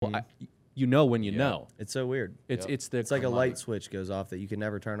you know when you know. It's so weird. It's like a light switch goes off that you can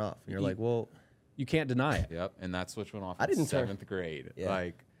never turn off. And you're like, well, you can't deny it. Yep, and that switch went off I didn't in 7th grade. Yeah.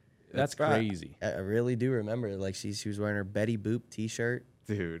 Like, That's crazy. I really do remember. Like she was wearing her Betty Boop T-shirt.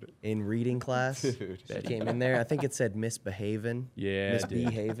 dude. In reading class. Dude. She came in there. I think it said Misbehavin'. Yeah,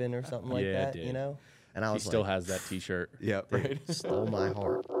 Misbehavin' or something like that, you know? And I was still has that T-shirt. Yep, right. Stole my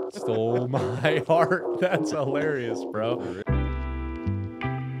heart. Stole my heart. That's hilarious, bro.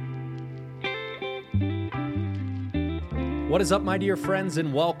 What is up, my dear friends,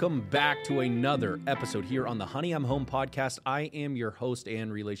 and welcome back to another episode here on the Honey, I'm Home podcast. I am your host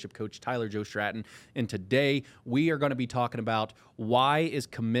and relationship coach, Tyler Joe Stratton, and today we are going to be talking about why is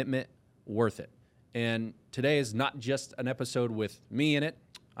commitment worth it? And today is not just an episode with me in it.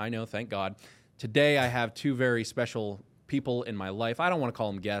 I know, thank God. Today I have two very special people in my life. I don't want to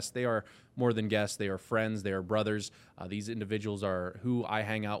call them guests. They are more than guests. They are friends. They are brothers. These individuals are who I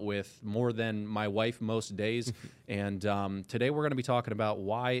hang out with more than my wife most days. And today we're going to be talking about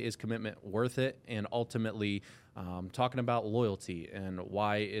why is commitment worth it, and ultimately talking about loyalty and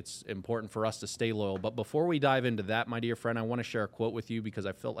why it's important for us to stay loyal. But before we dive into that, my dear friend, I want to share a quote with you because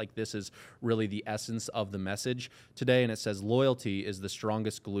I felt like this is really the essence of the message today. And it says, "Loyalty is the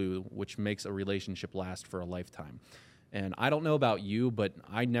strongest glue which makes a relationship last for a lifetime." And I don't know about you, but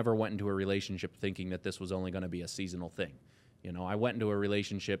I never went into a relationship thinking that this was only going to be a seasonal thing. You know, I went into a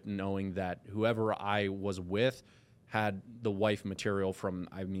relationship knowing that whoever I was with had the wife material from,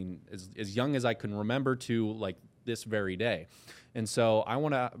 I mean, as young as I can remember to like this very day. And so I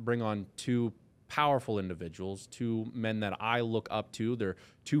want to bring on two powerful individuals, two men that I look up to. They're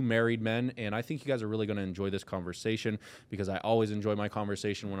two married men, and I think you guys are really going to enjoy this conversation because I always enjoy my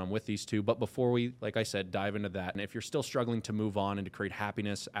conversation when I'm with these two. But before we, like I said, dive into that, and if you're still struggling to move on and to create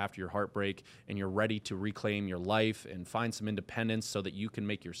happiness after your heartbreak, and you're ready to reclaim your life and find some independence so that you can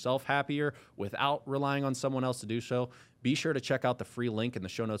make yourself happier without relying on someone else to do so, be sure to check out the free link in the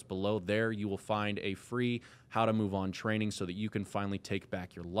show notes below. There you will find a free How to Move On training so that you can finally take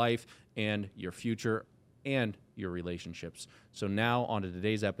back your life and your future and your relationships. So now on to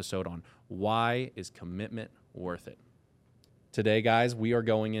today's episode on why is commitment worth it. Today, guys, we are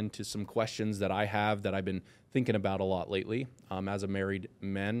going into some questions that I have that I've been thinking about a lot lately as a married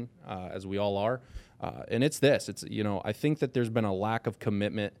man, as we all are. And it's this. It's, you know, I think that there's been a lack of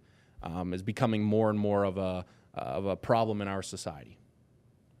commitment is becoming more and more of a problem in our society,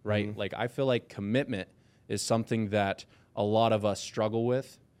 right? Mm-hmm. Like, I feel like commitment is something that a lot of us struggle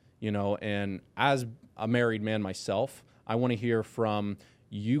with, you know, and as a married man myself, I want to hear from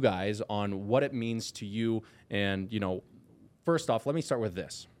you guys on what it means to you. And, you know, first off, let me start with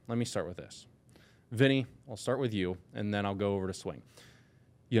this. Vinny, I'll start with you, and then I'll go over to Swing.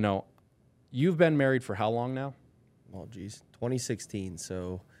 You know, you've been married for how long now? Oh, geez, 2016.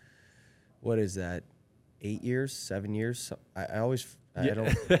 So what is that? 8 years, 7 years. I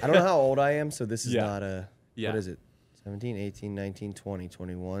don't know how old I am. So this is not a, what is it? 17, 18, 19, 20,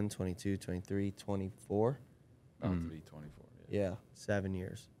 21, 22, 23, 24. About to be 24. Yeah, 7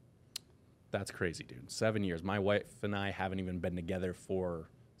 years. That's crazy, dude. 7 years. My wife and I haven't even been together for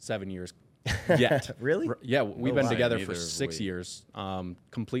 7 years yet. Really? Yeah, we've been together for 6 years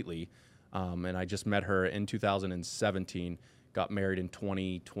completely. And I just met her in 2017, got married in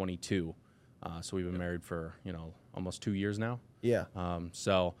 2022. So we've been married for, you know, almost 2 years now. Yeah.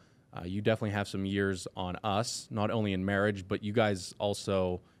 So you definitely have some years on us, not only in marriage, but you guys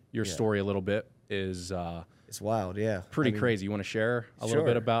also, your story a little bit is it's wild, yeah. Pretty crazy. You want to share a little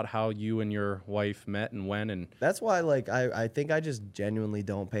bit about how you and your wife met and when? And that's why, like, I think I just genuinely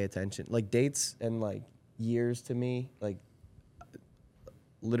don't pay attention. Like, dates and, like, years to me, like,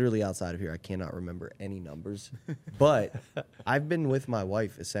 literally outside of here, I cannot remember any numbers. But I've been with my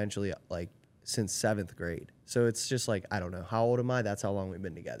wife essentially, like, since 7th grade. So it's just like, I don't know. How old am I? That's how long we've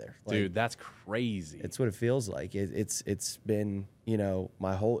been together. Like, dude, that's crazy. It's what it feels like. It's been, you know,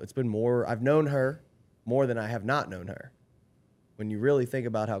 it's been more, I've known her more than I have not known her. When you really think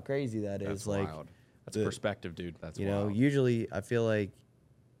about how crazy that's is, like, wild. That's perspective, dude. That's you know, usually I feel like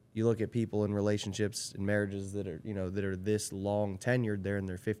you look at people in relationships and marriages that are, you know, that are this long tenured, they're in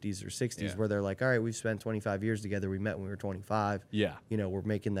their 50s or 60s, where they're like, all right, we've spent 25 years together. We met when we were 25. Yeah. You know, we're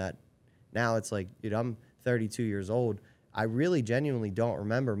making that. Now it's like, dude, I'm 32 years old. I really genuinely don't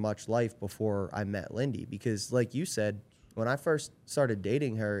remember much life before I met Lindy because, like you said, when I first started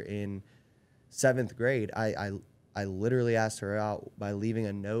dating her in 7th grade, I literally asked her out by leaving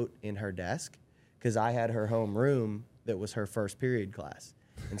a note in her desk because I had her home room that was her first period class.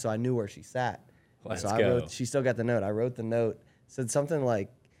 And so I knew where she sat. Let's so go. She still got the note. I wrote the note, said something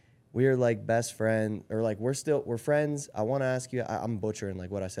like, we're like best friend, or like we're friends. I want to ask you, I'm butchering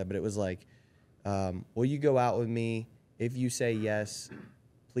like what I said, but it was like, will you go out with me? If you say yes,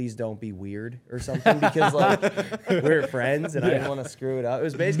 please don't be weird or something, because like we're friends and I didn't want to screw it up. It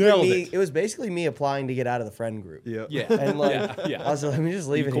was basically me. It was basically me applying to get out of the friend group. Yeah. And like, Yeah. I was like, let me just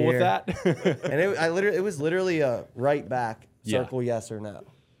leave You it cool here. with that? And it was literally a right back Yeah. circle, yes or no.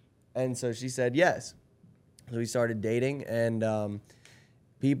 And so she said yes. So we started dating, and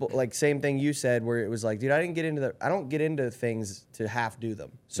people, like, same thing you said, where it was like, dude, I don't get into things to half do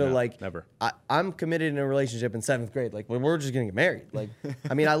them. So No, like, never. I'm committed in a relationship in 7th grade. Like, when we're just gonna get married. Like,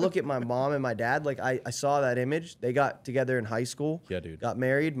 I mean, I look at my mom and my dad. Like, I saw that image. They got together in high school. Yeah, dude. Got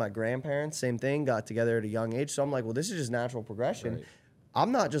married. My grandparents, same thing, got together at a young age. So I'm like, well, this is just natural progression. Right.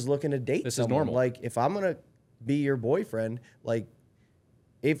 I'm not just looking to date This is someone. normal. Like, if I'm gonna be your boyfriend, like,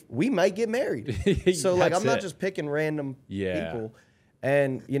 if we might get married. So like, That's I'm not it. just picking random Yeah. people.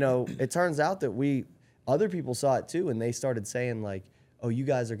 And you know, it turns out that other people saw it too, and they started saying like, oh, you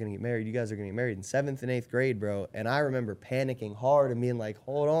guys are gonna get married. You guys are gonna get married in 7th and 8th grade, bro. And I remember panicking hard and being like,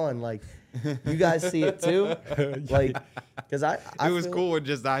 hold on, like, you guys see it too? Like, because I It was feel- cool when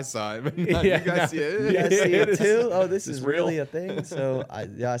just I saw it. But Yeah, you guys see You it. guys see It it is- too? Oh, this it's is real. really a thing. So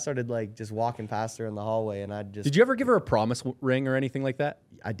I started like just walking past her in the hallway, and Did you ever give her a promise ring or anything like that?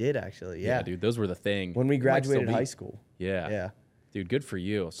 I did actually, yeah. dude, those were the thing. When we It might still graduated be. high school. Yeah. Yeah. Dude, good for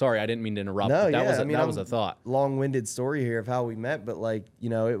you. Sorry, I didn't mean to interrupt. No, but that yeah. was I mean, that was a thought. Long-winded story here of how we met, but like, you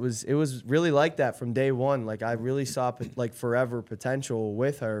know, it was really like that from day one. Like, I really saw like forever potential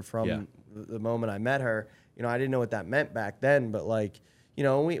with her from Yeah. the moment I met her. You know, I didn't know what that meant back then, but like, you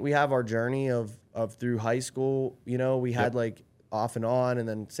know, we have our journey of through high school. You know, we had like off and on, and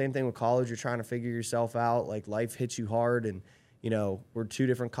then same thing with college. You're trying to figure yourself out. Like, life hits you hard, and you know, we're 2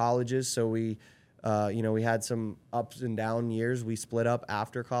 different colleges, so we. You know, we had some ups and down years. We split up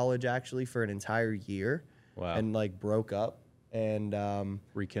after college actually for an entire year. Wow. And like broke up, and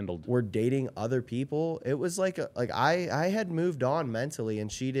Rekindled. we're dating other people. It was like I had moved on mentally,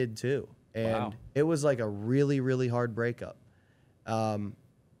 and she did too. And Wow. it was like a really, really hard breakup.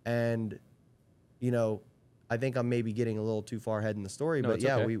 And you know, I think I'm maybe getting a little too far ahead in the story, No, but it's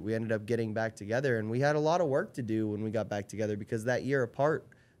yeah, okay. we ended up getting back together, and we had a lot of work to do when we got back together, because that year apart,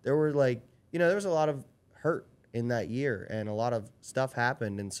 there were like, you know, there was a lot of hurt in that year, and a lot of stuff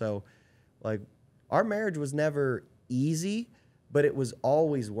happened. And so like, our marriage was never easy, but it was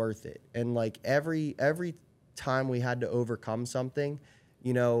always worth it. And like every time we had to overcome something,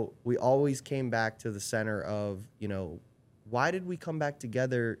 you know, we always came back to the center of, you know, why did we come back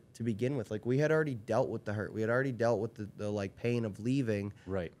together to begin with? Like, we had already dealt with the hurt. We had already dealt with the like pain of leaving.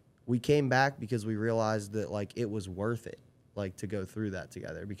 Right. We came back because we realized that like it was worth it, like, to go through that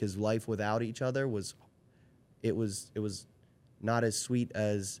together, because life without each other was not as sweet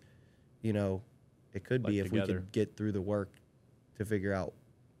as, you know, it could be Life if we together. could get through the work to figure out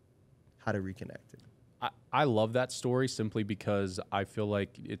how to reconnect it. I love that story simply because I feel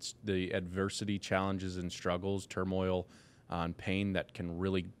like it's the adversity, challenges, and struggles, turmoil, and pain that can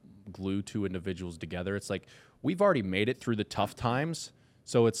really glue two individuals together. It's like we've already made it through the tough times,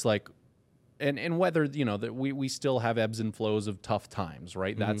 so it's like, and whether, you know, that we still have ebbs and flows of tough times,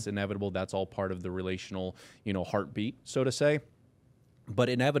 right? That's inevitable. That's all part of the relational, you know, heartbeat, so to say. But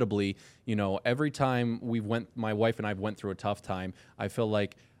inevitably, you know, every time my wife and I went through a tough time, I feel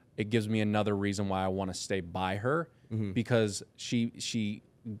like it gives me another reason why I want to stay by her, because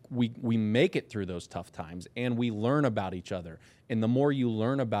we make it through those tough times, and we learn about each other. And the more you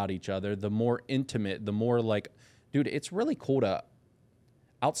learn about each other, the more intimate, the more like, dude, it's really cool to,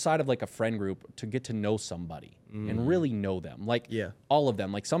 outside of like a friend group, to get to know somebody and really know them. Like, Yeah. all of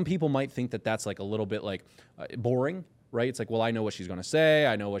them. Like, some people might think that that's like a little bit like boring, right? It's like, well, I know what she's going to say.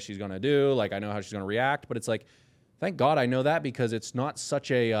 I know what she's going to do. Like, I know how she's going to react. But it's like, thank God I know that, because it's not such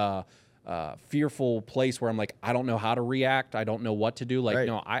a fearful place where I'm like, I don't know how to react. I don't know what to do. Like, Right.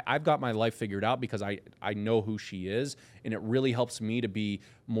 no, I've got my life figured out because I know who she is. And it really helps me to be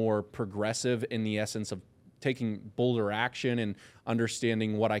more progressive in the essence of taking bolder action and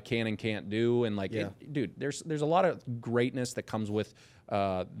understanding what I can and can't do. And like, Yeah. dude, there's a lot of greatness that comes with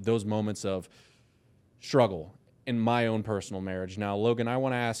those moments of struggle in my own personal marriage. Now, Logan, I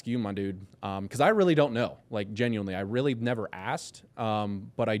want to ask you, my dude, because I really don't know. Like, genuinely, I really never asked,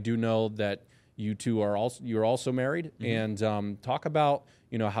 but I do know that you two you're also married, and talk about,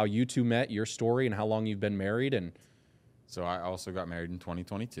 you know, how you two met, your story, and how long you've been married. And So I also got married in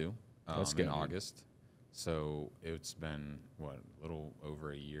 2022 Let's in get it. August. So it's been, what, a little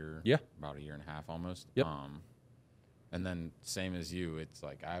over a year? Yeah. About a year and a half almost. Yep. And then same as you, it's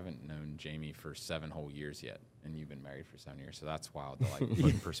like I haven't known Jamie for 7 whole years yet, and you've been married for 7 years, so that's wild to like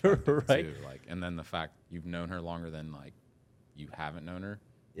put in perspective Right. too. Like, and then the fact you've known her longer than like you haven't known her,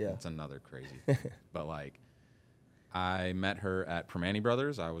 it's another crazy. But like, I met her at Primanti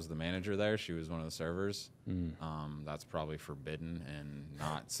Brothers. I was the manager there. She was one of the servers. That's probably forbidden and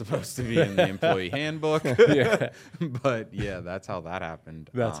not supposed to be in the employee handbook. Yeah. But yeah, that's how that happened.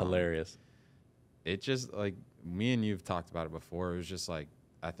 That's hilarious. It just like me and you've talked about it before. It was just like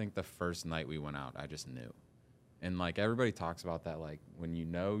I think the first night we went out, I just knew, and like everybody talks about that, like when you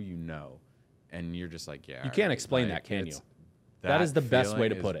know, and you're just like, yeah. You can't explain that, can you? That is the best way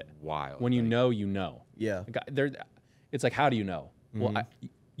to put it. Wild. When you know, you know. Yeah. It's like, how do you know? Well,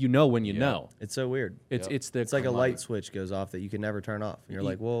 you know when you know. It's so weird. It's like a light switch goes off that you can never turn off. And you're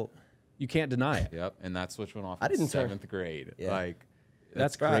like, well, you can't deny it. Yep. And that switch went off I in didn't turn- 7th grade. Yeah. Like,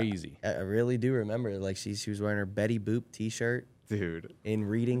 That's crazy. I really do remember. Like she was wearing her Betty Boop T-shirt dude. in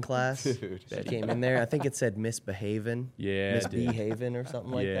reading class. Dude. She came in there. I think it said Misbehavin'. Yeah, it did. Misbehavin' or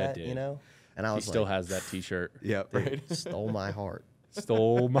something like Yeah, it that. did. You know. And I He was still like, has that T-shirt. Yep. Right. stole my heart.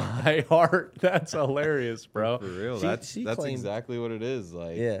 Stole my heart. That's hilarious, bro. For real. She that's claimed- exactly what it is.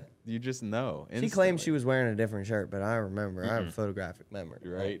 Like, Yeah. you just know. She claimed she was wearing a different shirt, but I remember. I have a photographic memory.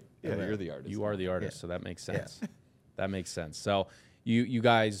 Right. I Yeah, remember. you're the artist. You are the artist, Yeah. so that makes sense. That makes sense. So you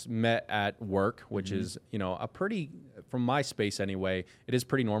guys met at work, which is, a pretty, from my space anyway, it is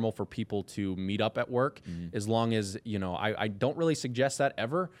pretty normal for people to meet up at work, as long as, I don't really suggest that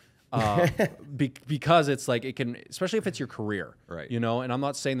ever. Because it's like it can, especially if it's your career, Right. And I'm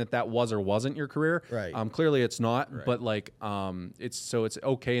not saying that was or wasn't your career, Right. Clearly it's not, Right. but like it's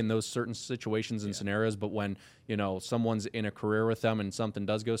okay in those certain situations and scenarios. But when someone's in a career with them and something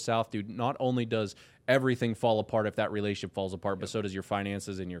does go south, dude, not only does everything fall apart if that relationship falls apart, but so does your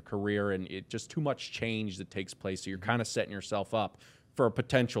finances and your career, and it just too much change that takes place. So you're kind of setting yourself up for a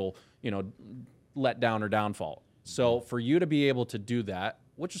potential, letdown or downfall. So for you to be able to do that,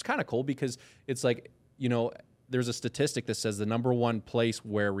 which is kind of cool because it's like, there's a statistic that says the number one place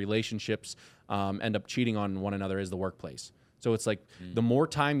where relationships end up cheating on one another is the workplace. So it's like the more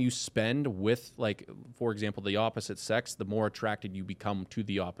time you spend with, like, for example, the opposite sex, the more attracted you become to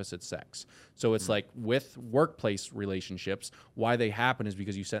the opposite sex. So it's like with workplace relationships, why they happen is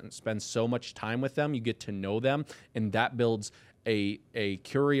because you spend so much time with them, you get to know them, and that builds a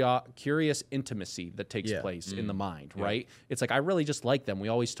curious intimacy that takes place in the mind, right? It's like, I really just like them. We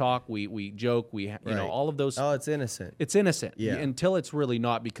always talk, we joke, you know, all of those. Oh, it's innocent. It's innocent, Yeah. until it's really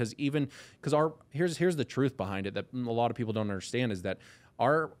not, because here's the truth behind it that a lot of people don't understand is that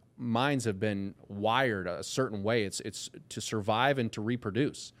our minds have been wired a certain way. It's to survive and to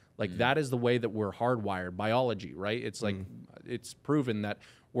reproduce. Like that is the way that we're hardwired, biology, right? It's like it's proven that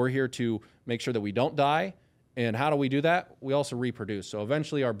we're here to make sure that we don't die. And how do we do that? We also reproduce. So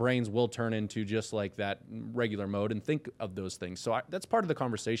eventually our brains will turn into just like that regular mode and think of those things. So that's part of the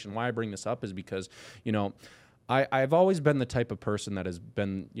conversation. Why I bring this up is because, I've always been the type of person that has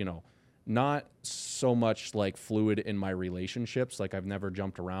been, not so much like fluid in my relationships. Like I've never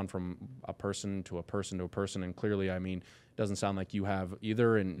jumped around from a person to a person to a person. And clearly, I mean, it doesn't sound like you have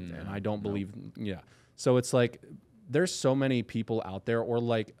either. And I don't believe, So it's like, there's so many people out there, or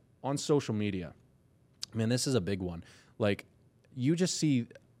like on social media. Man, this is a big one. Like, you just see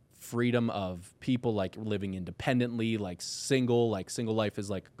freedom of people like living independently, like single life is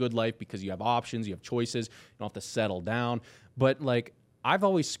like a good life because you have options, you have choices, you don't have to settle down. But like, I've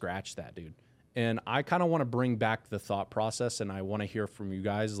always scratched that, dude. And I kind of want to bring back the thought process, and I want to hear from you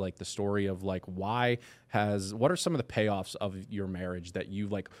guys, like the story of like, what are some of the payoffs of your marriage that you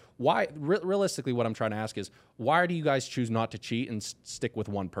like, why, realistically, what I'm trying to ask is, why do you guys choose not to cheat and stick with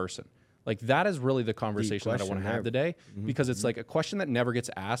one person? Like, that is really the conversation that I want to have today, because it's like a question that never gets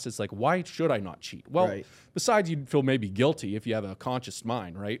asked. It's like, why should I not cheat? Well, besides you'd feel maybe guilty if you have a conscious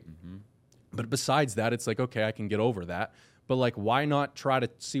mind, right? But besides that, it's like, okay, I can get over that. But like, why not try to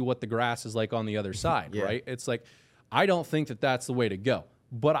see what the grass is like on the other side, right? It's like, I don't think that that's the way to go.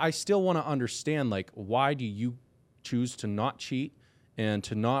 But I still want to understand, like, why do you choose to not cheat and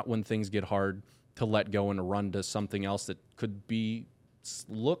to not, when things get hard, to let go and to run to something else that could be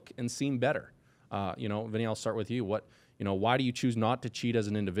look and seem better? Vinny, I'll start with you. Why do you choose not to cheat as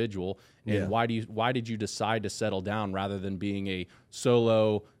an individual, and why did you decide to settle down rather than being a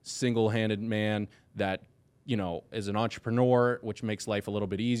solo, single-handed man that is an entrepreneur, which makes life a little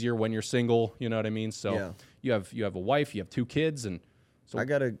bit easier when you're single? You know what I mean? So you have a wife, you have 2 kids, and so I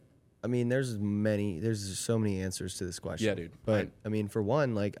gotta I mean, there's so many answers to this question. Yeah, dude. But I mean, for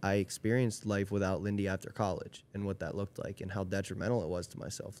one, like I experienced life without Lindy after college and what that looked like and how detrimental it was to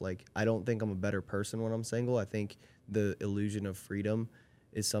myself. Like, I don't think I'm a better person when I'm single. I think the illusion of freedom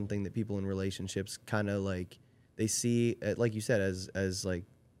is something that people in relationships kind of like, they see, like you said, as like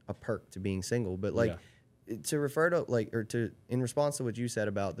a perk to being single. But like, to refer to like, or to in response to what you said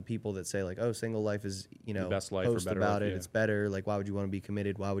about the people that say like, oh, single life is, you know, best life post or better about life, it, it's better. Like, why would you want to be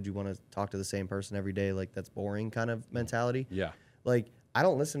committed? Why would you want to talk to the same person every day? Like, that's boring kind of mentality. Yeah. Like, I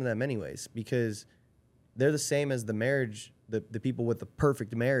don't listen to them anyways because they're the same as the marriage, the people with the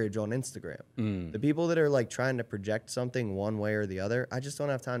perfect marriage on Instagram. The people that are like trying to project something one way or the other, I just don't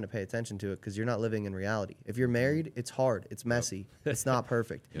have time to pay attention to it because you're not living in reality. If you're married, it's hard, it's messy, it's not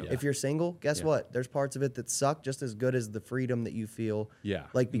perfect. If you're single, guess what? There's parts of it that suck just as good as the freedom that you feel. Yeah.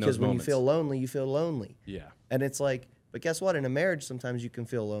 Like, because when you feel lonely, you feel lonely. Yeah. And it's like, but guess what? In a marriage, sometimes you can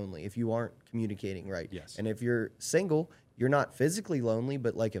feel lonely if you aren't communicating right. Yes. And if you're single, you're not physically lonely,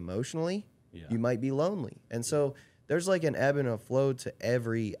 but like emotionally, you might be lonely. And so there's like an ebb and a flow to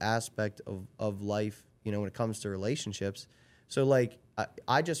every aspect of life, you know, when it comes to relationships. So like,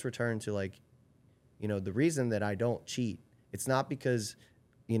 I just returned to like, you know, the reason that I don't cheat, it's not because,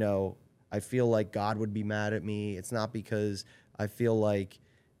 you know, I feel like God would be mad at me. It's not because I feel like,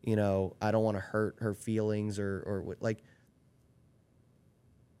 you know, I don't want to hurt her feelings or like,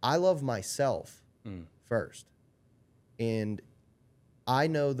 I love myself first. And I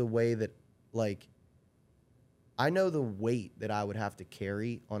know the way that, like, I know the weight that I would have to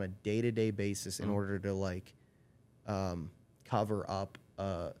carry on a day-to-day basis in order to like cover up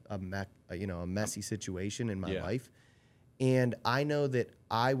a messy situation in my life. And I know that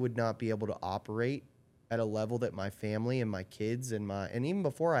I would not be able to operate at a level that my family and my kids and even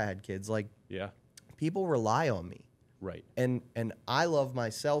before I had kids, like people rely on me. Right. And I love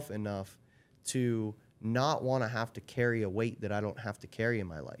myself enough to not want to have to carry a weight that I don't have to carry in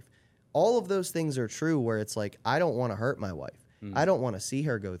my life. All of those things are true where it's like, I don't want to hurt my wife. I don't want to see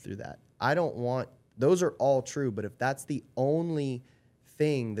her go through that. Those are all true. But if that's the only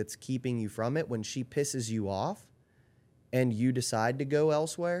thing that's keeping you from it, when she pisses you off and you decide to go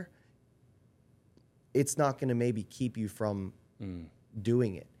elsewhere, it's not going to maybe keep you from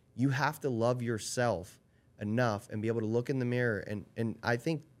doing it. You have to love yourself enough and be able to look in the mirror. And I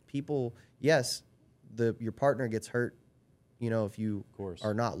think people, yes, your partner gets hurt, you know, if you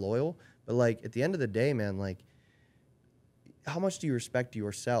are not loyal. But like at the end of the day, man, like how much do you respect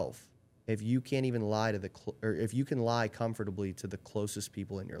yourself if you can't even lie to or if you can lie comfortably to the closest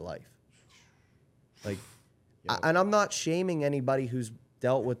people in your life? Like, and I'm not shaming anybody who's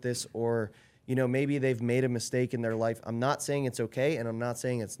dealt with this or, you know, maybe they've made a mistake in their life. I'm not saying it's okay and I'm not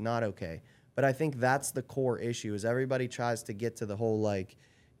saying it's not okay. But I think that's the core issue is everybody tries to get to the whole like,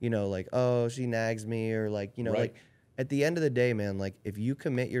 you know, like, oh, she nags me or like, you know, like at the end of the day, man, like if you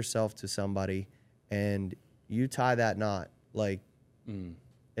commit yourself to somebody and you tie that knot, like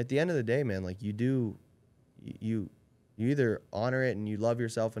at the end of the day, man, like you either honor it and you love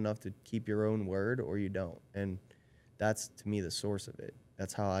yourself enough to keep your own word or you don't. And that's to me the source of it.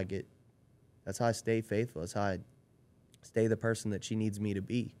 That's how I stay faithful. That's how I stay the person that she needs me to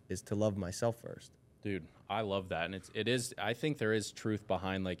be, is to love myself first. Dude, I love that. And it is, I think there is truth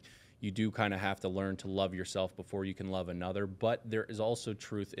behind, like, you do kind of have to learn to love yourself before you can love another. But there is also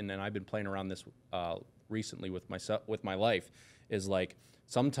truth, and I've been playing around this recently with my life, is like,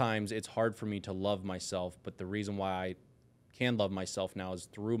 sometimes it's hard for me to love myself, but the reason why I can love myself now is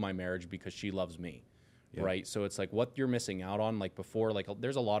through my marriage because she loves me. Yep. Right. So it's like what you're missing out on. Like before, like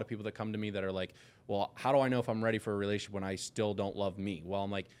there's a lot of people that come to me that are like, well, how do I know if I'm ready for a relationship when I still don't love me? Well,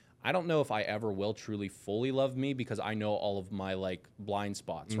 I'm like, I don't know if I ever will truly fully love me because I know all of my like blind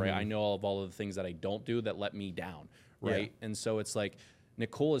spots, right? I know all of the things that I don't do that let me down, right? Yeah. And so it's like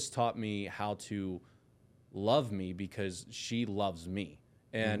Nicole has taught me how to love me because she loves me.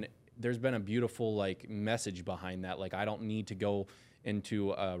 And there's been a beautiful like message behind that. Like I don't need to go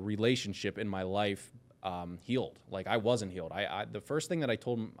into a relationship in my life healed. Like I wasn't healed. The first thing that I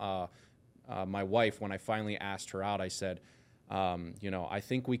told my wife when I finally asked her out, I said, you know, I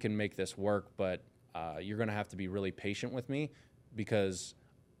think we can make this work, but you're going to have to be really patient with me because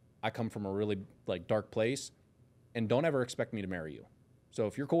I come from a really like dark place, and don't ever expect me to marry you. So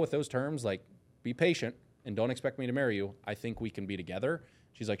if you're cool with those terms, like be patient and don't expect me to marry you. I think we can be together.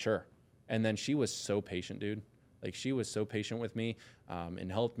 She's like, sure. And then she was so patient, dude. Like she was so patient with me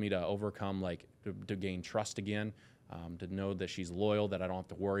and helped me to overcome, like to gain trust again, to know that she's loyal, that I don't have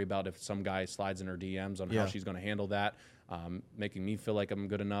to worry about if some guy slides in her DMs on how she's going to handle that, making me feel like I'm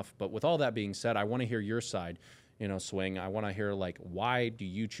good enough. But with all that being said, I want to hear your side. swing. I want to hear like, why do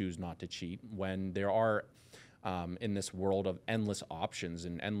you choose not to cheat when there are in this world of endless options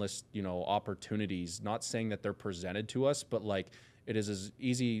and endless, opportunities? Not saying that they're presented to us, but like it is as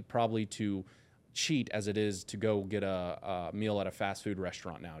easy probably to cheat as it is to go get a meal at a fast food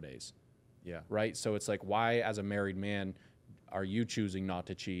restaurant nowadays. Yeah. Right. So it's like, why, as a married man, are you choosing not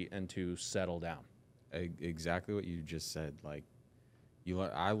to cheat and to settle down? Exactly what you just said. Like,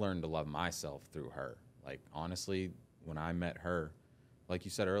 I learned to love myself through her. Like, honestly, when I met her, like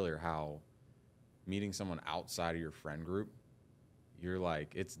you said earlier, how meeting someone outside of your friend group, you're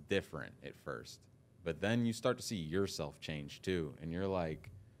like, it's different at first. But then you start to see yourself change too. And you're like,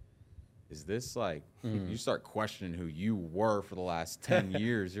 is this like, you start questioning who you were for the last 10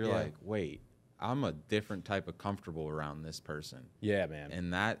 years. You're like, wait, I'm a different type of comfortable around this person. Yeah, man.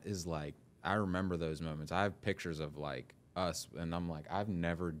 And that is like, I remember those moments. I have pictures of like us, and I'm like, I've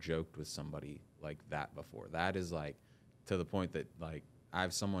never joked with somebody like that before. That is like to the point that like I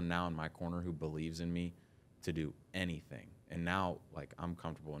have someone now in my corner who believes in me to do anything. And now like I'm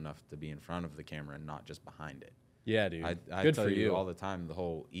comfortable enough to be in front of the camera and not just behind it. Yeah, dude. I Good tell for you all the time, the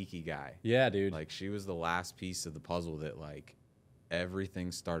whole Iki guy. Yeah, dude. Like she was the last piece of the puzzle that like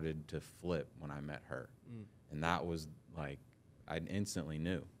everything started to flip when I met her. And that was like, I instantly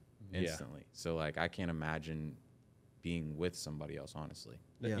knew. Instantly. So like I can't imagine being with somebody else, honestly.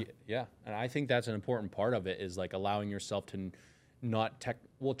 Yeah. And I think that's an important part of it, is like allowing yourself to not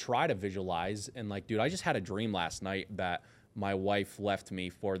try to visualize. And like, dude, I just had a dream last night that my wife left me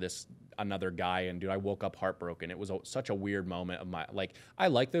for another guy, and dude, I woke up heartbroken. It was such a weird moment of my, like, I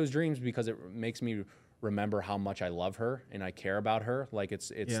like those dreams because it makes me remember how much I love her and I care about her. Like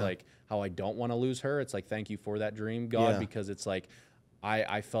it's like how I don't want to lose her. It's like, thank you for that dream, God, because it's like,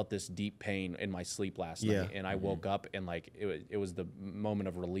 I felt this deep pain in my sleep last night, and I woke up and like it was the moment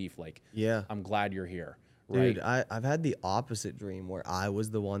of relief. Like, I'm glad you're here. Right? Dude, I've had the opposite dream where I was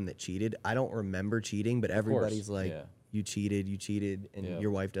the one that cheated. I don't remember cheating, but everybody's like, you cheated, and your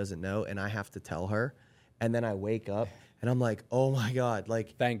wife doesn't know, and I have to tell her. And then I wake up and I'm like, oh my God,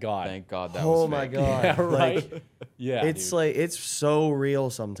 like thank God that oh was my fake. God. Yeah, right. Like, yeah, it's dude. like it's so real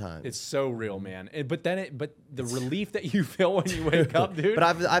sometimes. It's so real, man. But the relief that you feel when you wake up, dude. But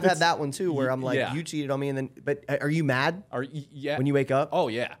I've had that one too, where I'm like, you cheated on me, and then but are you mad? When you wake up? Oh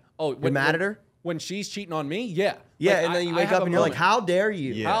yeah. Oh, you're mad at her? When she's cheating on me? Yeah. Yeah, like, and then you wake up and you're like, how dare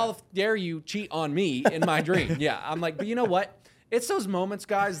you? Yeah. How dare you cheat on me in my dream? Yeah. I'm like, but you know what? It's those moments,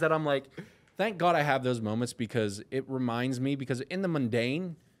 guys, that I'm like, thank God I have those moments, because it reminds me, because in the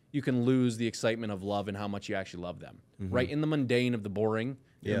mundane, you can lose the excitement of love and how much you actually love them, right? In the mundane of the boring,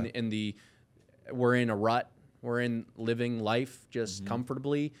 we're in a rut, we're in living life just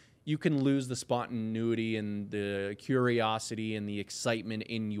comfortably, you can lose the spontaneity and the curiosity and the excitement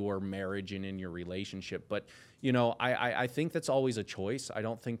in your marriage and in your relationship. But, I think that's always a choice. I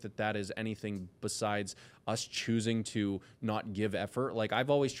don't think that is anything besides us choosing to not give effort. Like, I've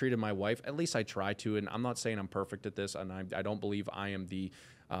always treated my wife, at least I try to, and I'm not saying I'm perfect at this, and I don't believe I am the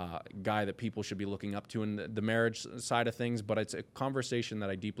guy that people should be looking up to in the marriage side of things, but it's a conversation that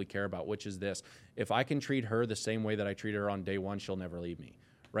I deeply care about, which is this: if I can treat her the same way that I treat her on day one, she'll never leave me.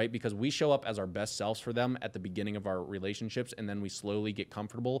 Right? Because we show up as our best selves for them at the beginning of our relationships, and then we slowly get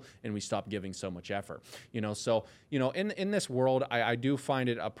comfortable and we stop giving so much effort. So in this world, I do find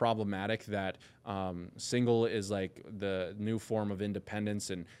it problematic that single is like the new form of independence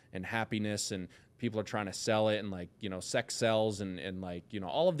and happiness, and people are trying to sell it, and like, sex sells, and like,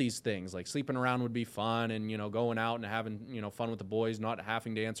 all of these things, like sleeping around would be fun, and, going out and having, fun with the boys, not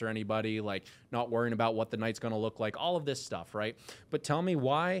having to answer anybody, like not worrying about what the night's going to look like, all of this stuff. Right. But tell me,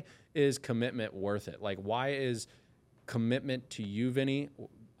 why is commitment worth it? Like, why is commitment to you, Vinny,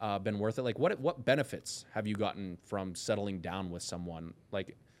 been worth it? Like, what benefits have you gotten from settling down with someone?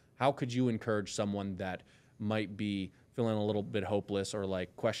 Like, how could you encourage someone that might be feeling a little bit hopeless or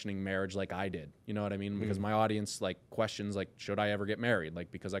like questioning marriage like I did? You know what I mean? Because my audience like questions like, should I ever get married? Like,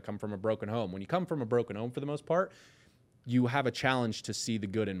 because I come from a broken home. When you come from a broken home, for the most part, you have a challenge to see the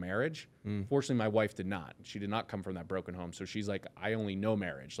good in marriage. Fortunately, my wife did not. She did not come from that broken home. So she's like, I only know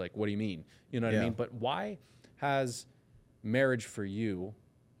marriage. Like, what do you mean? You know what I mean? But why has marriage for you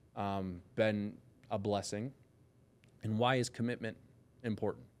been a blessing? And why is commitment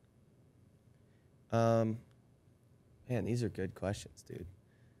important? Man, these are good questions, dude.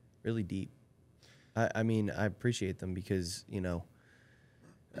 Really deep. I mean, I appreciate them because,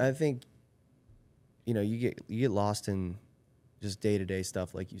 I think, you get lost in just day-to-day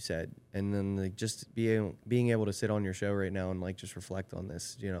stuff, like you said. And then like just being able to sit on your show right now and like just reflect on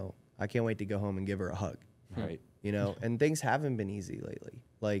this, I can't wait to go home and give her a hug. Right. And things haven't been easy lately.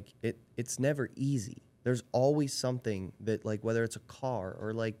 Like it's never easy. there's always something that, like, whether it's a car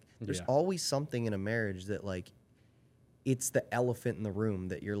or, like, there's always something in a marriage that, like, it's the elephant in the room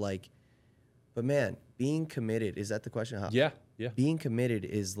that you're like, but man, being committed, is that the question? Yeah. Being committed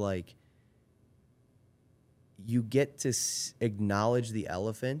is like, you get to acknowledge the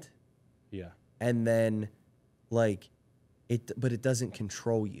elephant. Yeah. And then, like, but it doesn't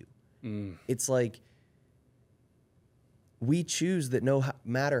control you. It's like, we choose that no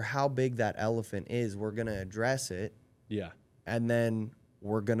matter how big that elephant is, we're going to address it. Yeah. And then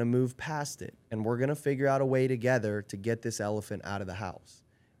we're going to move past it. And we're going to figure out a way together to get this elephant out of the house.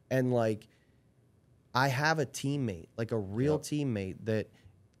 And, like, I have a teammate, like a real teammate that,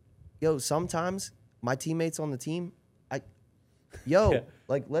 sometimes my teammates on the team,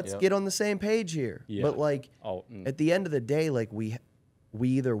 like, let's get on the same page here. Yeah. But, like, at the end of the day, like, we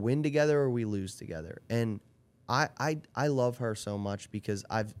either win together or we lose together. And I love her so much because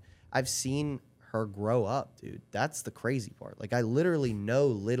I've seen her grow up, dude. That's the crazy part. Like, I literally know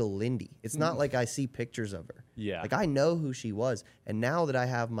little Lindy. It's not like I see pictures of her. Yeah. Like, I know who she was. And now that I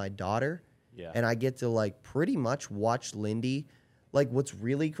have my daughter, and I get to, like, pretty much watch Lindy, like, what's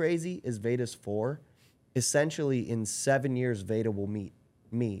really crazy is Veda's 4. Essentially, in 7 years, Veda will meet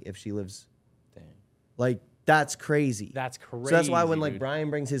me if she lives. Dang. Like, that's crazy. That's crazy. So that's why when, like, dude. Brian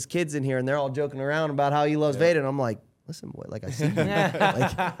brings his kids in here and they're all joking around about how he loves Veda, and I'm like, listen, boy, like, I see you.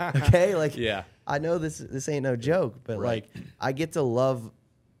 Like, okay? Like, I know this ain't no joke, but, like, I get to love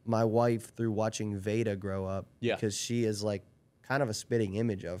my wife through watching Veda grow up because she is, like, kind of a spitting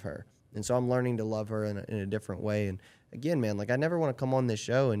image of her. And so I'm learning to love her in a different way. And again, man, like, I never want to come on this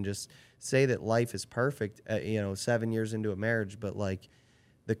show and just say that life is perfect, 7 years into a marriage, but, like,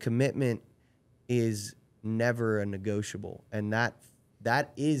 the commitment is never a negotiable. And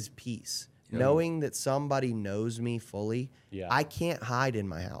that is peace. Knowing that somebody knows me fully, I can't hide in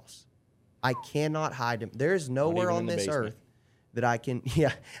my house. I cannot hide him. There is nowhere on this earth that I can,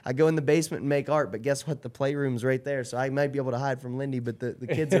 I go in the basement and make art, but guess what? The playroom's right there. So I might be able to hide from Lindy, but the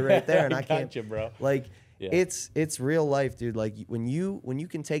kids are right there and I can't. Gotcha, bro. Like, it's real life, dude. Like, when you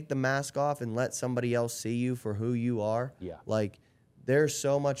can take the mask off and let somebody else see you for who you are, like, there's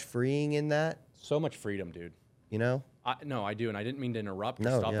so much freeing in that. So much freedom, dude. You know? No, I do. And I didn't mean to interrupt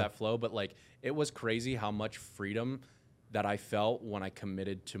or stop that flow, but, like, it was crazy how much freedom that I felt when I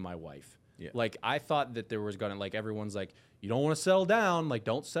committed to my wife. Yeah. Like, I thought that there was going to, like, everyone's like, you don't want to settle down. Like,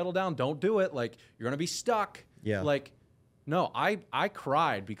 don't settle down. Don't do it. Like, you're going to be stuck. Yeah. Like, no, I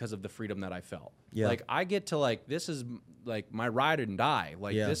cried because of the freedom that I felt. Yeah. Like, I get to, like, this is, like, my ride and die.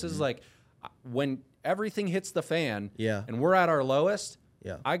 Like, this is, like, when everything hits the fan and we're at our lowest,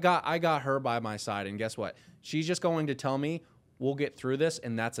 I got her by my side. And guess what? She's just going to tell me, we'll get through this,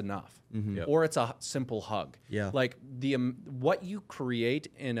 and that's enough. Or it's a simple hug. Like, the what you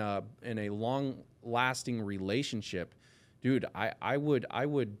create in a long-lasting relationship, dude, I would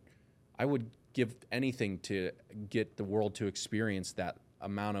give anything to get the world to experience that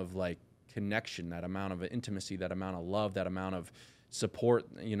amount of, like, connection, that amount of intimacy, that amount of love, that amount of support,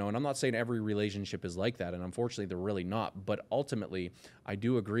 and I'm not saying every relationship is like that, and unfortunately they're really not, but ultimately I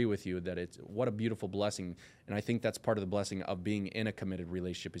do agree with you that it's what a beautiful blessing, and I think that's part of the blessing of being in a committed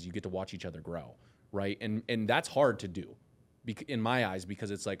relationship is you get to watch each other grow, right? And that's hard to do in my eyes,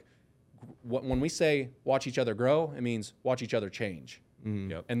 because it's like when we say watch each other grow, it means watch each other change.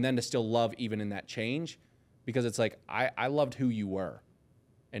 And then to still love even in that change, because it's like I loved who you were,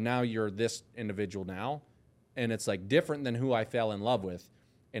 and now you're this individual now. And it's, like, different than who I fell in love with.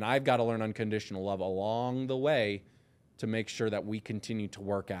 And I've got to learn unconditional love along the way to make sure that we continue to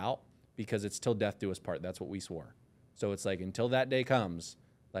work out, because it's till death do us part. That's what we swore. So it's like, until that day comes,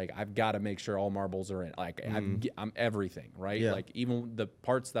 like, I've got to make sure all marbles are in. Like, I'm everything, right? Like, even the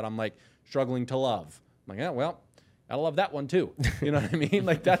parts that I'm, like, struggling to love. I'm like, well, I love that one too. You know what I mean?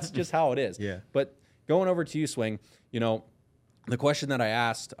 Like, that's just how it is. But going over to you, Swing, the question that I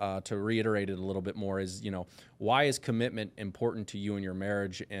asked, to reiterate it a little bit more, is, why is commitment important to you in your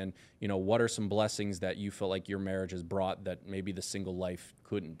marriage? And, what are some blessings that you feel like your marriage has brought that maybe the single life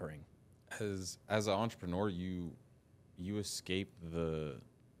couldn't bring? As an entrepreneur, you escape the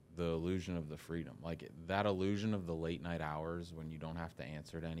illusion of the freedom. Like, that illusion of the late night hours when you don't have to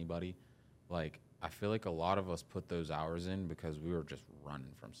answer to anybody. Like, I feel like a lot of us put those hours in because we were just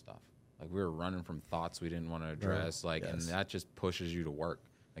running from stuff. Like, we were running from thoughts we didn't want to address, and that just pushes you to work.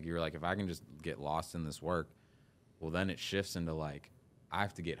 Like, you're like, if I can just get lost in this work, well, then it shifts into, like, I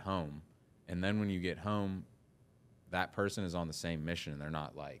have to get home. And then when you get home, that person is on the same mission, and they're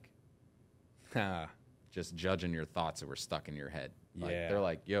not, like, just judging your thoughts that were stuck in your head. Like, they're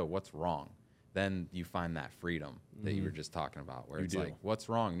like, yo, what's wrong? Then you find that freedom that you were just talking about, where it's like, what's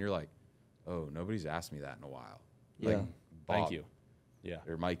wrong? And you're like, oh, nobody's asked me that in a while. Yeah. Like, Thank Bob you. Yeah.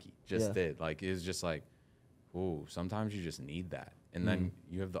 or Mikey just Yeah. did. Like, it was just like, ooh, sometimes you just need that. And then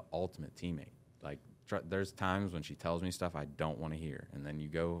you have the ultimate teammate. Like, there's times when she tells me stuff I don't want to hear. And then you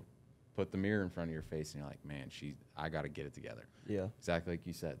go put the mirror in front of your face and you're like, man, I got to get it together. Yeah. Exactly like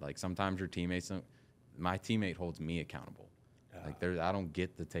you said. Like, sometimes your teammates, my teammate holds me accountable. Like, I don't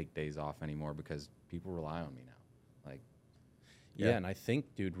get to take days off anymore because people rely on me now. Like, Yeah, and I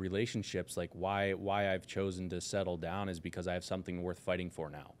think, dude, relationships, like why I've chosen to settle down is because I have something worth fighting for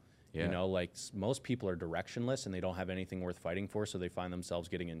now. Yeah. You know, like most people are directionless and they don't have anything worth fighting for, so they find themselves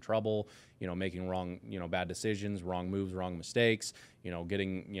getting in trouble, you know, making wrong, you know, bad decisions, wrong moves, wrong mistakes, you know,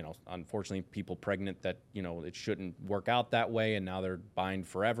 getting, you know, unfortunately people pregnant that, you know, it shouldn't work out that way and now they're bind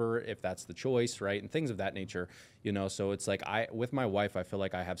forever if that's the choice, right? And things of that nature, you know, so it's like with my wife, I feel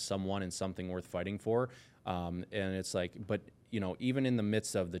like I have someone and something worth fighting for. And it's like, but you know, even in the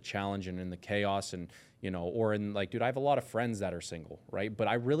midst of the challenge and in the chaos and, you know, or in like, dude, I have a lot of friends that are single, right? But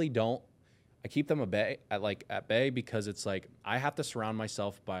I really don't, I keep them at bay because it's like, I have to surround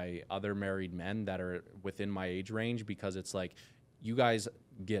myself by other married men that are within my age range because it's like, you guys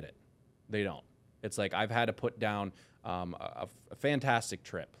get it. They don't. It's like, I've had to put down a fantastic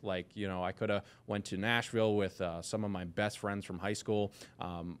trip. Like, you know, I could have went to Nashville with some of my best friends from high school.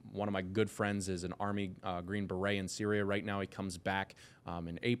 One of my good friends is an Army Green Beret in Syria right now. He comes back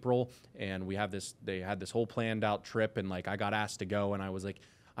in April, and they had this whole planned out trip, and like I got asked to go, and I was like,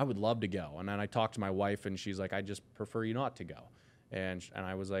 I would love to go. And then I talked to my wife, and she's like, I just prefer you not to go. And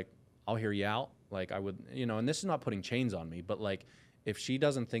I was like, I'll hear you out. Like I would, you know, and this is not putting chains on me, but like, if she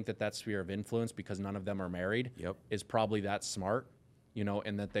doesn't think that sphere of influence, because none of them are married, is probably that smart, you know,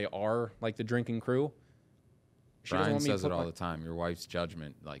 and that they are like the drinking crew. Brian says it all the time. Your wife's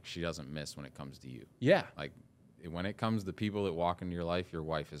judgment, like she doesn't miss when it comes to you. Yeah. Like when it comes to people that walk into your life, your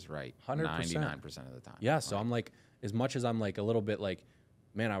wife is right 100%. 99% of the time. Yeah. So I'm like, as much as I'm like a little bit like,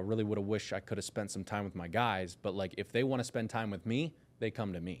 man, I really would have wished I could have spent some time with my guys. But like, if they want to spend time with me, they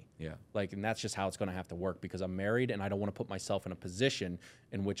come to me. Yeah. Like, and that's just how it's going to have to work because I'm married and I don't want to put myself in a position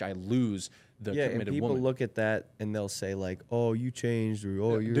in which I lose the committed and people woman. look at that and they'll say like, "Oh, you changed," or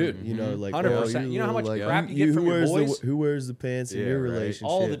 "Oh, you're," dude, you know, like 100%. You know how much like, crap you get from your boys? Who wears the pants in Yeah, your right. relationship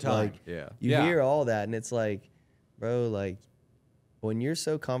All the time. Like, you hear all that, and it's like, bro, like when you're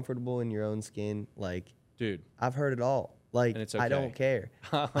so comfortable in your own skin, like, dude, I've heard it all. Like, and it's I don't care.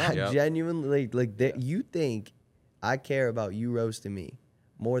 I genuinely you think I care about you roasting me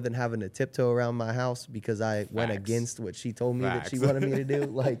more than having to tiptoe around my house because I went against what she told me that she wanted me to do.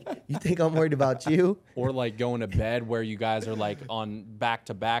 Like, you think I'm worried about you? Or like going to bed where you guys are like on back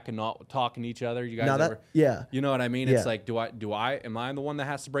to back and not talking to each other. You guys you know what I mean? It's like, am I the one that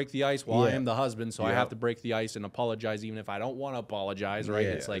has to break the ice? Well, I am the husband, so I have to break the ice and apologize even if I don't want to apologize, right?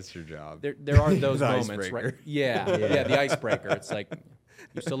 It's like, it's your job. There are those moments, right? Yeah, the icebreaker. It's like,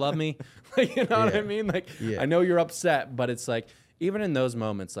 you still love me? Like, you know what I mean? Like, I know you're upset, but it's like, even in those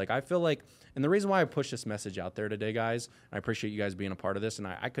moments, like I feel like, and the reason why I push this message out there today, guys, I appreciate you guys being a part of this, and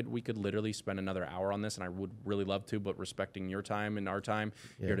we could literally spend another hour on this, and I would really love to, but respecting your time and our time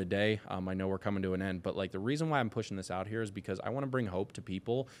here today, I know we're coming to an end, but like the reason why I'm pushing this out here is because I want to bring hope to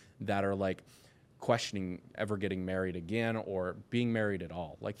people that are like questioning ever getting married again or being married at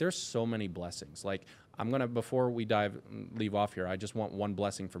all. Like there's so many blessings. Like before we leave off here, I just want one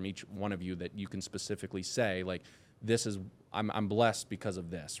blessing from each one of you that you can specifically say, like, I'm blessed because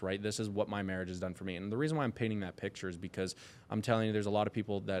of this, right? This is what my marriage has done for me. And the reason why I'm painting that picture is because I'm telling you, there's a lot of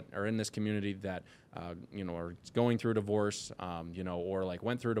people that are in this community that, you know, are going through divorce, you know, or like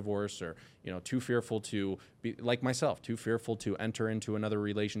went through divorce or, you know, too fearful to be like myself, too fearful to enter into another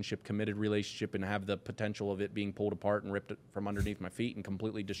relationship, committed relationship, and have the potential of it being pulled apart and ripped from underneath my feet and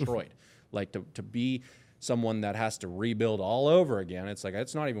completely destroyed. Like to be someone that has to rebuild all over again, it's like,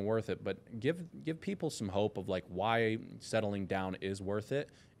 it's not even worth it. But give people some hope of like why settling down is worth it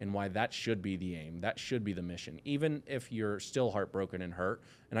and why that should be the aim. That should be the mission, even if you're still heartbroken and hurt.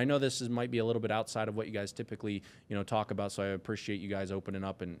 And I know this might be a little bit outside of what you guys typically, you know, talk about. So I appreciate you guys opening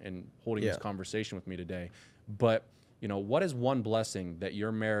up and holding this conversation with me today. But, you know, what is one blessing that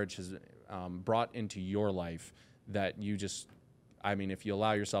your marriage has brought into your life that you just, I mean, if you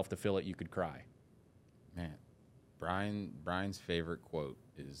allow yourself to feel it, you could cry? Man, Brian's favorite quote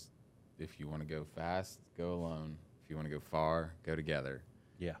is, if you want to go fast, go alone. If you want to go far, go together.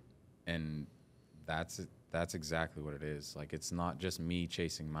 Yeah. And that's exactly what it is. Like, it's not just me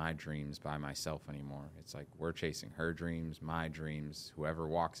chasing my dreams by myself anymore. It's like we're chasing her dreams, my dreams, whoever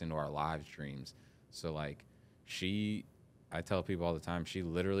walks into our lives' dreams. So, like, I tell people all the time, she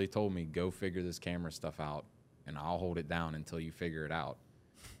literally told me, go figure this camera stuff out, and I'll hold it down until you figure it out.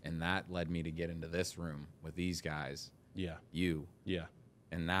 And that led me to get into this room with these guys. Yeah. You. Yeah.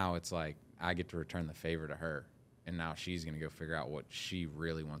 And now it's like I get to return the favor to her. And now she's going to go figure out what she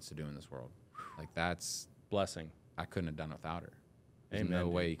really wants to do in this world. Like, that's blessing. I couldn't have done it without her. There's Amen, no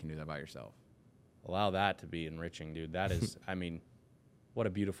dude. way you can do that by yourself. Allow that to be enriching, dude. That is, I mean, what a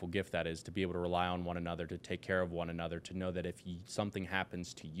beautiful gift that is, to be able to rely on one another, to take care of one another, to know that if something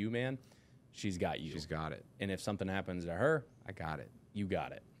happens to you, man, she's got you. She's got it. And if something happens to her, I got it. you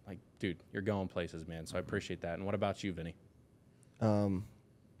got it. Like, dude, you're going places, man. So I appreciate that. And what about you, Vinny?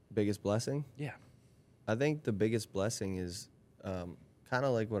 Biggest blessing? Yeah. I think the biggest blessing is kind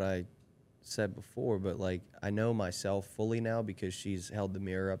of like what I said before, but like I know myself fully now because she's held the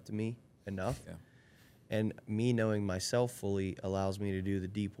mirror up to me enough. Yeah. And me knowing myself fully allows me to do the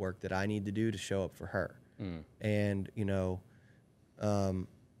deep work that I need to do to show up for her. And, you know,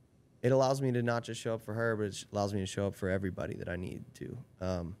 it allows me to not just show up for her, but it allows me to show up for everybody that I need to.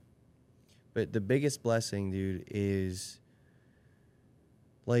 But the biggest blessing, dude, is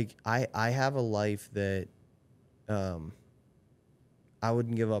like I have a life that I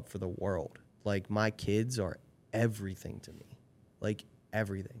wouldn't give up for the world. Like, my kids are everything to me, like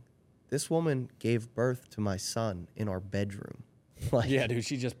everything. This woman gave birth to my son in our bedroom. Like, Yeah, dude,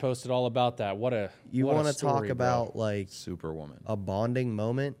 she just posted all about that. you want to talk about like Superwoman. a bonding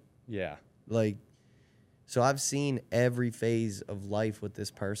moment? Yeah. Like, so I've seen every phase of life with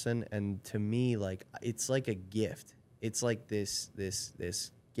this person, and to me, like, it's like a gift. It's like this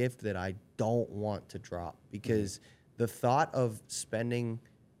gift that I don't want to drop, because the thought of spending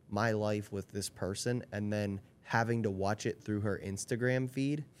my life with this person and then having to watch it through her Instagram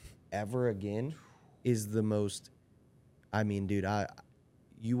feed ever again is the most, I mean, dude,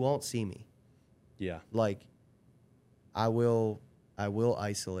 you won't see me. Yeah. Like, I will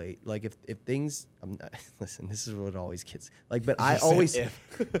isolate. Like, if things, listen, this is what always gets, like, but I always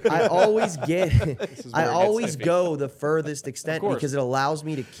get, I always go the furthest extent because it allows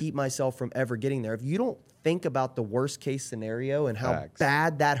me to keep myself from ever getting there. If you don't think about the worst case scenario and how Facts.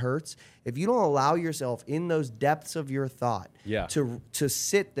 bad that hurts, if you don't allow yourself in those depths of your thought to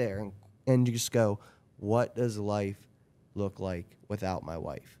sit there and just go, what does life look like without my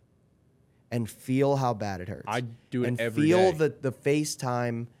wife? And feel how bad it hurts. I do it and every feel day. the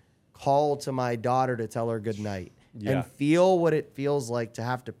FaceTime call to my daughter to tell her good night. Yeah. And feel what it feels like to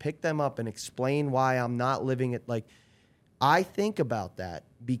have to pick them up and explain why I'm not living it. Like, I think about that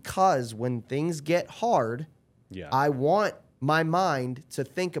because when things get hard, I want my mind to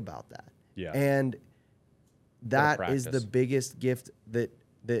think about that. Yeah. And that is the practice. biggest gift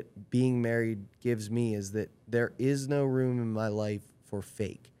that being married gives me, is that there is no room in my life for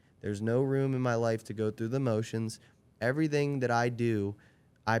fake. There's no room in my life to go through the motions. Everything that I do,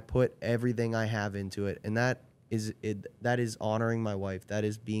 I put everything I have into it. And that is honoring my wife. That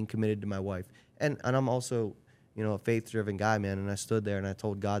is being committed to my wife. And I'm also, you know, a faith-driven guy, man. And I stood there and I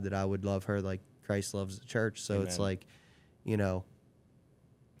told God that I would love her like Christ loves the church. So Amen. It's like, you know,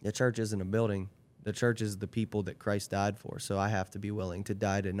 the church isn't a building. The church is the people that Christ died for. So I have to be willing to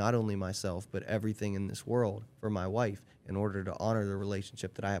die to not only myself, but everything in this world for my wife in order to honor the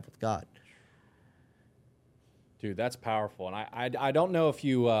relationship that I have with God. Dude, that's powerful. And I don't know if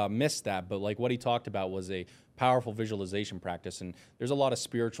you missed that, but like what he talked about was a powerful visualization practice. And there's a lot of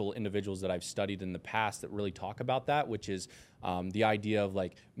spiritual individuals that I've studied in the past that really talk about that, which is the idea of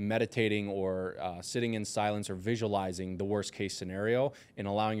like meditating or sitting in silence or visualizing the worst case scenario and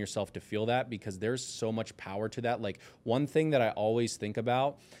allowing yourself to feel that, because there's so much power to that. Like, one thing that I always think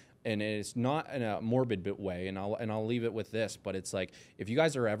about, and it's not in a morbid way, and I'll leave it with this, but it's like, if you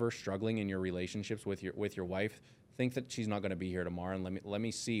guys are ever struggling in your relationships with your wife, think that she's not going to be here tomorrow, and let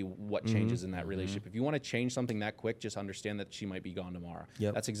me see what changes in that relationship. If you want to change something that quick, just understand that she might be gone tomorrow.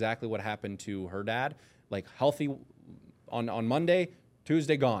 Yep. That's exactly what happened to her dad. Like, healthy on Monday,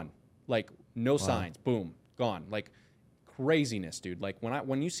 Tuesday gone. Like, no signs, boom, gone. Like, craziness, dude. Like,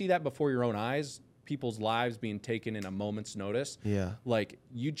 when you see that before your own eyes, people's lives being taken in a moment's notice, like,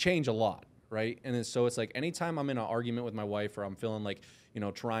 you change a lot, right? And then, so it's like, anytime I'm in an argument with my wife, or I'm feeling like, you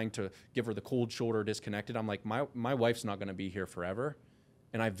know, trying to give her the cold shoulder, disconnected, I'm like, my wife's not going to be here forever.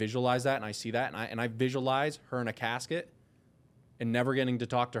 And I visualize that, and I see that, and I visualize her in a casket and never getting to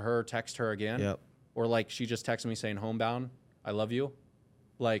talk to her, text her again. Yep. Or like, she just texted me saying, homebound, I love you.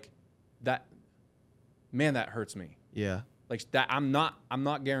 Like, that, man, that hurts me. Yeah. Like, that, I'm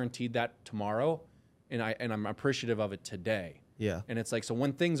not guaranteed that tomorrow, and I'm appreciative of it today. Yeah. And it's like, so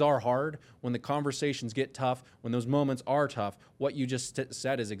when things are hard, when the conversations get tough, when those moments are tough, what you just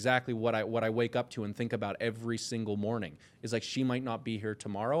said is exactly what I wake up to and think about every single morning. Is like, she might not be here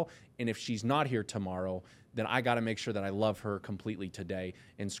tomorrow, and if she's not here tomorrow, then I got to make sure that I love her completely today,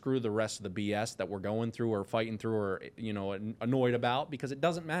 and screw the rest of the BS that we're going through or fighting through or, you know, annoyed about, because it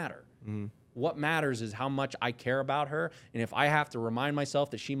doesn't matter. Mm-hmm. What matters is how much I care about her, and if I have to remind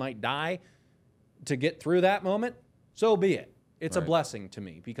myself that she might die to get through that moment, so be it. It's a blessing to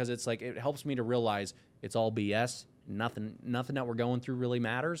me, because it's like, it helps me to realize it's all BS. Nothing that we're going through really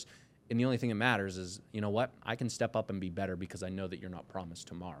matters. And the only thing that matters is, you know what? I can step up and be better because I know that you're not promised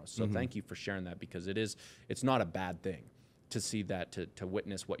tomorrow. So thank you for sharing that, because it's not a bad thing to see that, to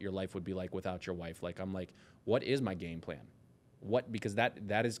witness what your life would be like without your wife. Like, I'm like, what is my game plan? Because that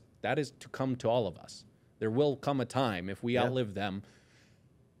is to come to all of us. There will come a time, if we outlive them,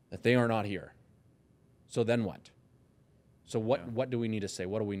 that they are not here. So then what? So what do we need to say?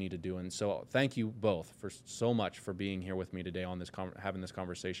 What do we need to do? And so thank you both for so much for being here with me today on this having this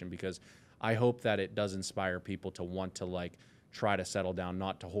conversation, because I hope that it does inspire people to want to, like, try to settle down,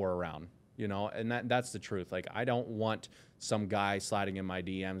 not to whore around, you know? And that's the truth. Like, I don't want some guy sliding in my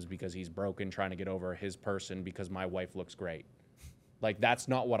DMs because he's broken, trying to get over his person because my wife looks great. Like, that's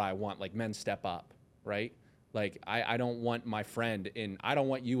not what I want. Like, men, step up, right? Like, I don't want my friend I don't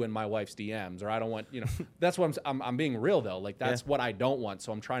want you in my wife's DMs, or I don't want, you know, that's what I'm being real though. Like, that's what I don't want.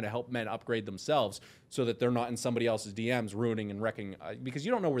 So I'm trying to help men upgrade themselves so that they're not in somebody else's DMs ruining and wrecking, because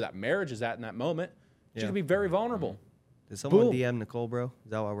you don't know where that marriage is at in that moment. She could be very vulnerable. Did someone DM Nicole, bro?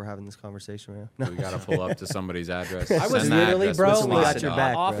 Is that why we're having this conversation right now? We got to pull up to somebody's address. I was literally, bro, listen, we got your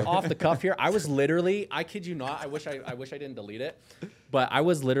back, off the cuff here. I was literally, I kid you not, I wish I didn't delete it, but I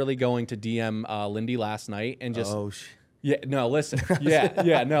was literally going to DM Lindy last night and just, listen.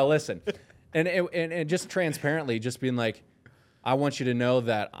 And just transparently, just being like, I want you to know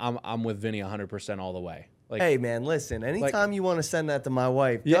that I'm with Vinny 100% all the way. Like, hey man, listen. Anytime you want to send that to my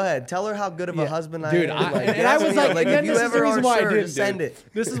wife, go ahead. Tell her how good of a husband I am. And I was like, if you ever are sure, just send it.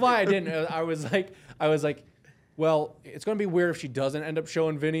 This is why I didn't. I was like, well, it's gonna be weird if she doesn't end up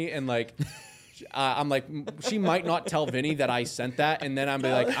showing Vinny, and like, I'm like, she might not tell Vinny that I sent that, and then I'm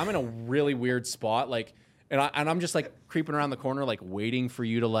like, I'm in a really weird spot, like, and I'm just like creeping around the corner, like waiting for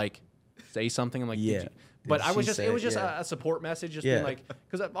you to like say something. I'm like, yeah. But it was just a support message, just being like,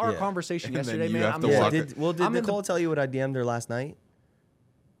 because our conversation yesterday, man. Did Nicole tell you what I DM'd her last night?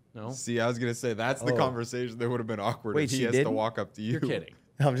 No. See, I was gonna say that's the conversation that would have been awkward if he has to walk up to you. You're kidding.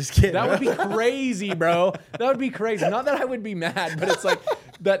 I'm just kidding. That would be crazy, bro. That would be crazy. Not that I would be mad, but it's like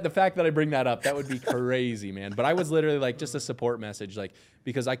that the fact that I bring that up, that would be crazy, man. But I was literally like, just a support message, like,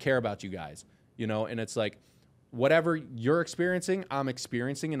 because I care about you guys, you know, and it's like, whatever you're experiencing, I'm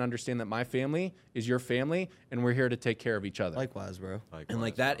experiencing, and understand that my family is your family, and we're here to take care of each other. Likewise, bro. And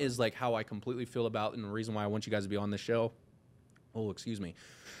like, that is like how I completely feel about, and the reason why I want you guys to be on this show. Oh, excuse me.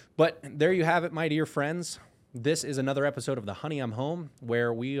 But there you have it, my dear friends. This is another episode of the Honey, I'm Home,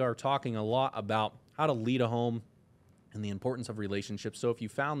 where we are talking a lot about how to lead a home and the importance of relationships. So if you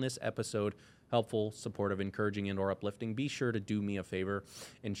found this episode helpful, supportive, encouraging, and or uplifting, be sure to do me a favor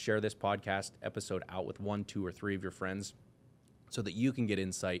and share this podcast episode out with 1, 2, or 3 of your friends, so that you can get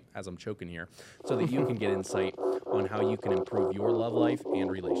insight, as I'm choking here, so that you can get insight on how you can improve your love life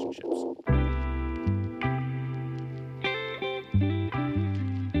and relationships.